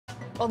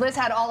Well, this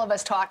had all of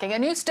us talking. A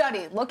new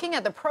study looking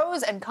at the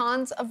pros and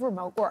cons of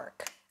remote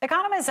work.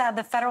 Economists at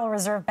the Federal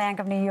Reserve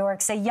Bank of New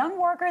York say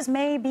young workers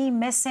may be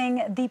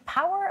missing the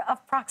power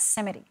of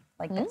proximity,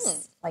 like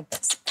this.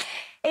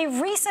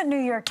 A recent New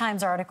York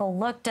Times article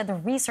looked at the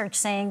research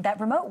saying that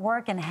remote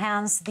work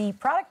enhanced the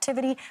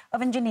productivity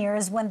of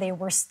engineers when they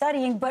were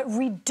studying, but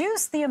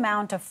reduced the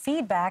amount of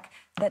feedback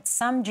that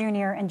some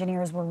junior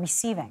engineers were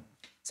receiving.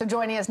 So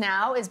joining us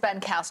now is Ben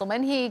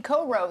Casselman. He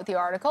co-wrote the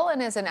article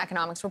and is an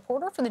economics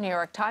reporter for the New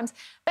York Times.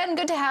 Ben,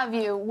 good to have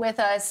you with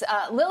us.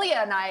 Lilia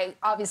and I,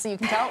 obviously you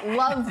can tell,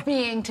 love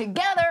being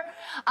together.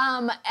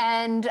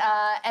 And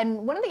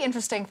one of the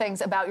interesting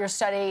things about your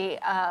study,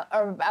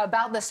 or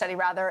about the study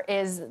rather,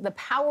 is the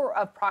power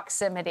of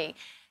proximity.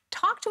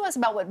 Talk to us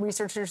about what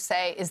researchers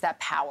say is that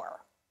power.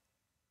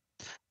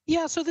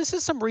 Yeah, so this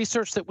is some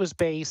research that was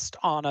based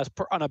on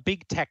a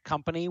big tech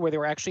company where they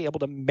were actually able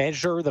to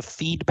measure the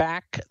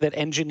feedback that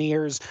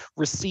engineers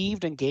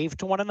received and gave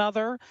to one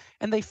another.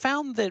 And they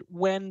found that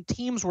when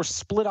teams were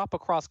split up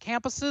across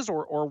campuses,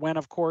 or when,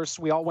 of course,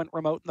 we all went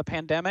remote in the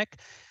pandemic,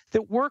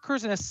 that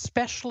workers, and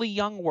especially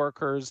young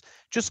workers,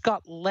 just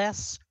got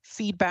less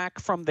feedback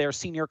from their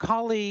senior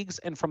colleagues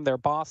and from their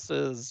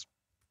bosses.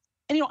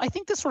 And, I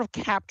think this sort of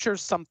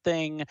captures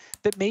something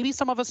that maybe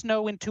some of us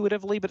know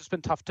intuitively, but it's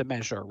been tough to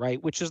measure, right?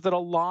 Which is that a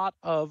lot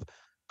of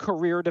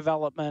career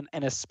development,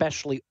 and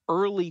especially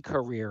early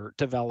career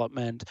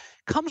development,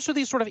 comes through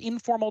these sort of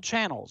informal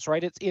channels,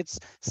 right? It's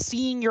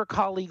seeing your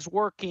colleagues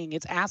working,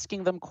 it's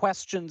asking them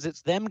questions,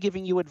 it's them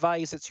giving you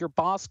advice, it's your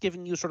boss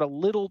giving you sort of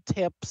little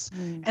tips.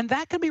 And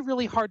that can be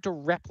really hard to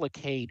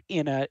replicate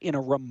in a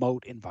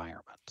remote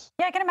environment.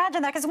 Yeah, I can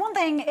imagine that, because one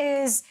thing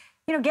is,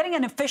 getting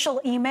an official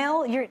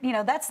email,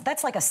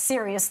 that's like a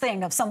serious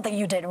thing of something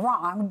you did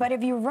wrong. But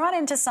if you run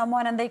into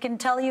someone and they can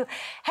tell you,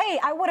 hey,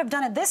 I would have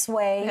done it this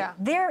way,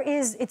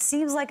 it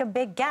seems like a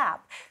big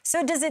gap.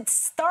 So does it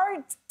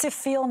start to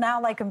feel now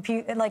like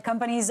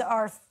companies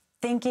are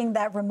thinking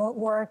that remote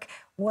work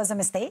was a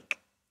mistake?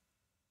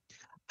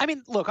 I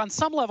mean, look, on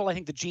some level, I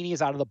think the genie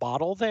is out of the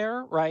bottle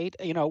there, right?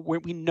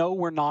 We know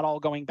we're not all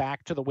going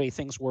back to the way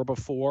things were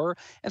before.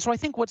 And so I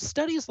think what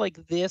studies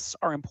like this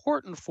are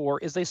important for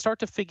is they start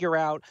to figure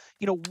out,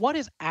 what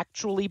has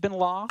actually been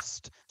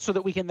lost, so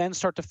that we can then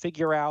start to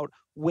figure out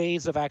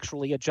ways of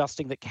actually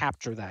adjusting that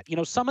capture that.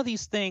 Some of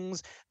these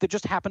things that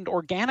just happened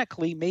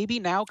organically, maybe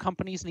now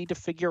companies need to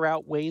figure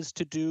out ways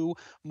to do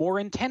more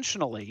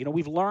intentionally.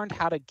 We've learned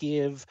how to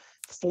give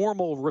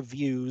formal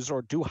reviews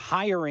or do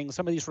hiring,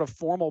 some of these sort of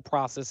formal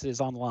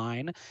processes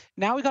online.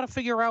 Now we've got to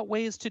figure out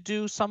ways to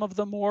do some of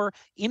the more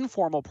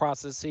informal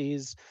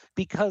processes,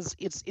 because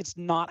it's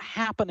not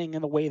happening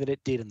in the way that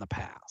it did in the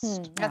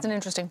past. That's an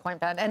interesting point,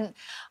 Ben. And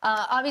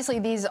obviously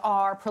these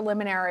are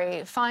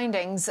preliminary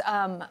findings,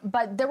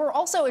 but there were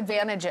also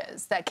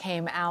advantages that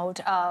came out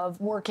of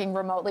working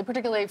remotely,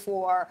 particularly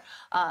for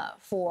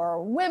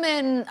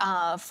women,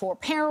 for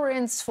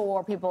parents,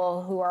 for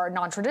people who are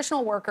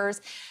non-traditional workers.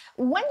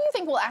 When do you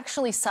think we'll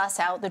actually suss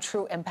out the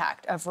true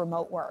impact of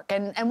remote work,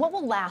 and what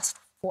will last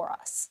for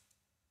us?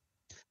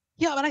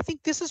 Yeah, and I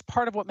think this is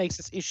part of what makes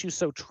this issue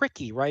so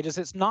tricky, right? Is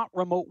it's not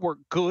remote work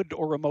good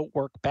or remote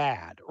work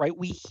bad, right?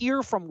 We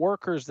hear from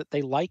workers that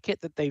they like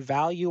it, that they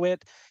value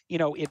it.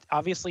 It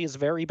obviously is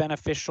very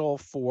beneficial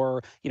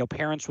for,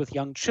 parents with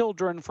young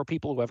children, for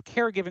people who have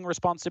caregiving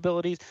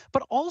responsibilities.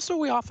 But also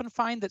we often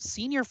find that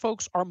senior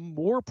folks are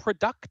more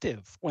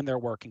productive when they're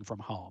working from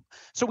home.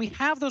 So we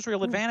have those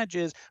real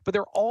advantages, but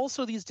there are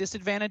also these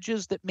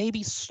disadvantages that may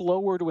be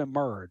slower to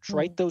emerge,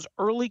 right? Those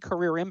early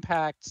career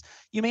impacts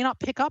you may not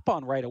pick up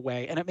on right away,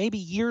 and it may be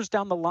years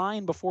down the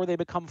line before they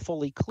become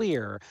fully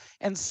clear.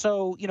 And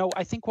so,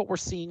 I think what we're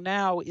seeing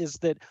now is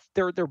that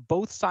they're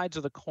both sides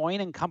of the coin,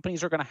 and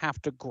companies are going to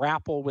have to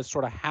grapple with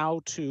sort of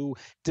how to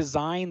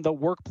design the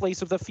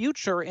workplace of the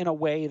future in a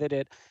way that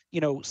it,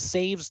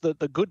 saves the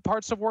good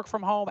parts of work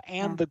from home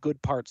and the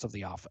good parts of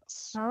the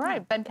office. All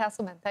right, Ben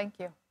Casselman, thank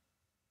you.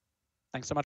 Thanks so much.